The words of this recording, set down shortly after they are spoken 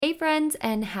friends,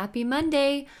 and happy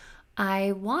Monday.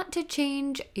 I want to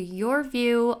change your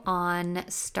view on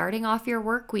starting off your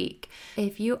work week.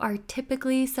 If you are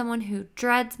typically someone who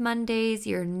dreads Mondays,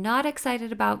 you're not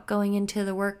excited about going into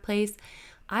the workplace,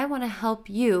 I want to help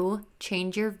you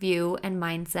change your view and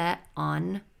mindset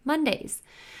on Mondays.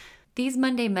 These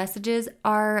Monday messages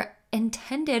are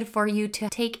intended for you to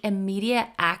take immediate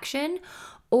action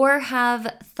or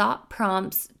have thought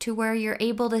prompts to where you're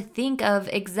able to think of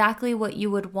exactly what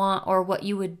you would want or what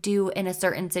you would do in a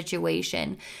certain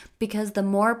situation. Because the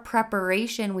more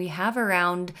preparation we have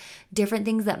around different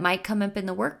things that might come up in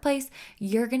the workplace,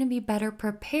 you're going to be better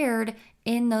prepared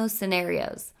in those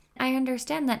scenarios. I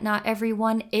understand that not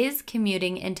everyone is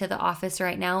commuting into the office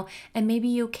right now, and maybe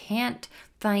you can't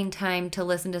find time to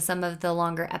listen to some of the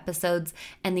longer episodes,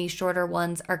 and these shorter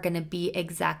ones are going to be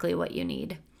exactly what you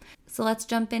need. So let's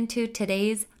jump into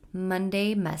today's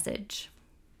Monday message.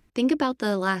 Think about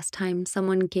the last time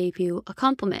someone gave you a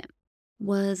compliment.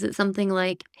 Was it something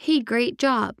like, "Hey, great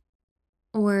job,"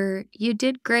 or "You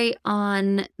did great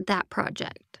on that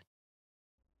project"?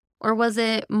 Or was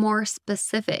it more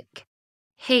specific?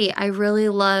 "Hey, I really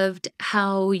loved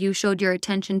how you showed your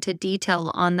attention to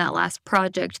detail on that last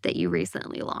project that you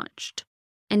recently launched."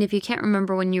 And if you can't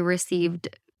remember when you received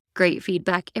great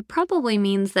feedback, it probably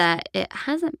means that it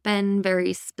hasn't been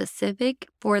very specific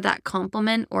for that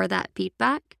compliment or that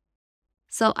feedback.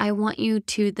 So I want you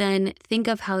to then think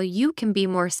of how you can be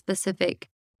more specific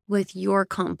with your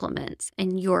compliments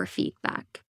and your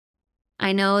feedback.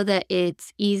 I know that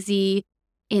it's easy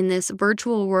in this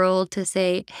virtual world to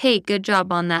say, "Hey, good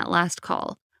job on that last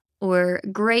call," or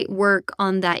 "Great work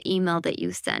on that email that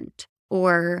you sent,"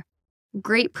 or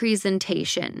 "Great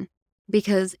presentation,"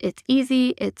 because it's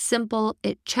easy, it's simple,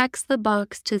 it checks the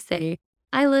box to say,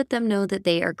 I let them know that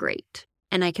they are great,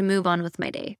 and I can move on with my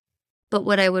day. But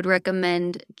what I would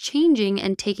recommend changing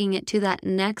and taking it to that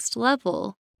next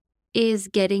level is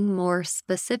getting more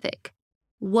specific.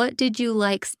 What did you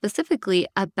like specifically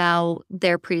about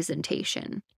their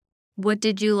presentation? What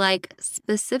did you like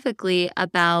specifically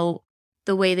about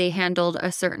the way they handled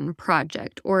a certain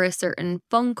project or a certain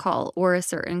phone call or a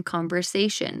certain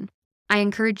conversation? I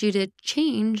encourage you to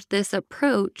change this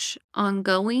approach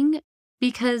ongoing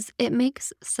because it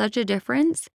makes such a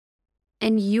difference,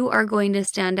 and you are going to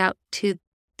stand out to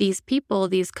these people,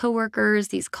 these coworkers,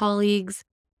 these colleagues,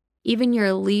 even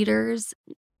your leaders.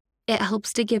 It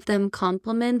helps to give them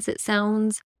compliments. It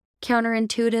sounds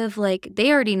counterintuitive, like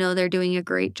they already know they're doing a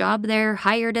great job. They're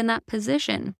hired in that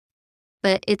position.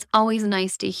 But it's always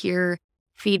nice to hear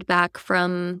feedback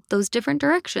from those different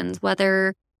directions,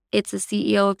 whether it's a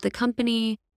CEO of the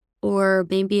company, or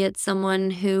maybe it's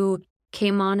someone who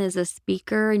came on as a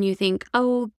speaker and you think,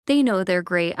 oh, they know they're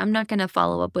great. I'm not going to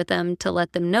follow up with them to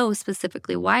let them know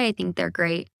specifically why I think they're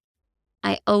great.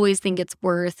 I always think it's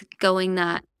worth going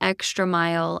that extra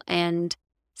mile and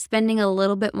spending a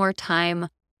little bit more time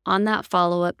on that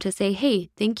follow-up to say, hey,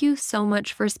 thank you so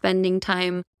much for spending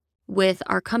time with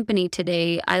our company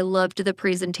today. I loved the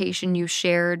presentation you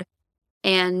shared,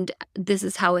 and this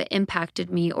is how it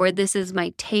impacted me, or this is my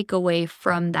takeaway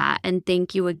from that, and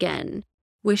thank you again.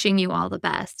 Wishing you all the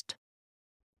best.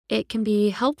 It can be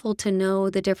helpful to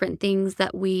know the different things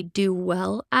that we do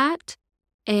well at,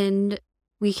 and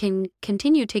we can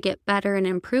continue to get better and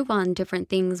improve on different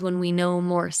things when we know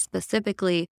more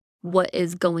specifically what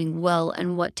is going well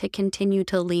and what to continue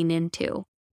to lean into.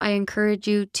 I encourage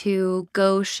you to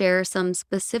go share some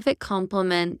specific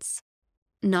compliments,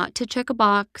 not to check a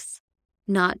box,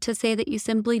 not to say that you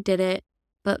simply did it,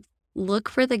 but look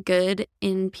for the good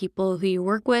in people who you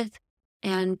work with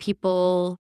and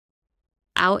people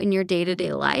out in your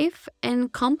day-to-day life,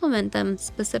 and compliment them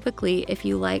specifically if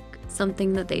you like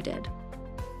something that they did.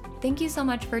 Thank you so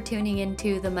much for tuning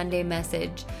into the Monday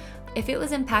message. If it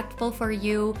was impactful for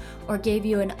you or gave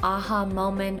you an aha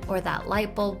moment or that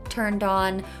light bulb turned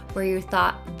on where you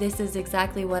thought, this is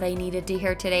exactly what I needed to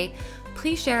hear today,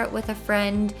 please share it with a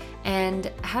friend and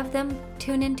have them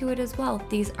tune into it as well.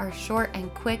 These are short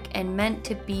and quick and meant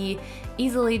to be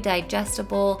easily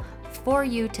digestible for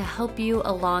you to help you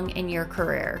along in your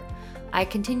career. I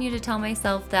continue to tell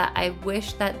myself that I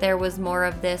wish that there was more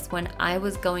of this when I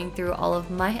was going through all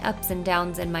of my ups and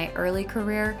downs in my early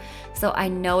career, so I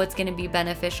know it's going to be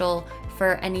beneficial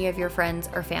for any of your friends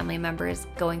or family members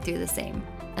going through the same.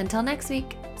 Until next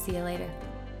week, see you later.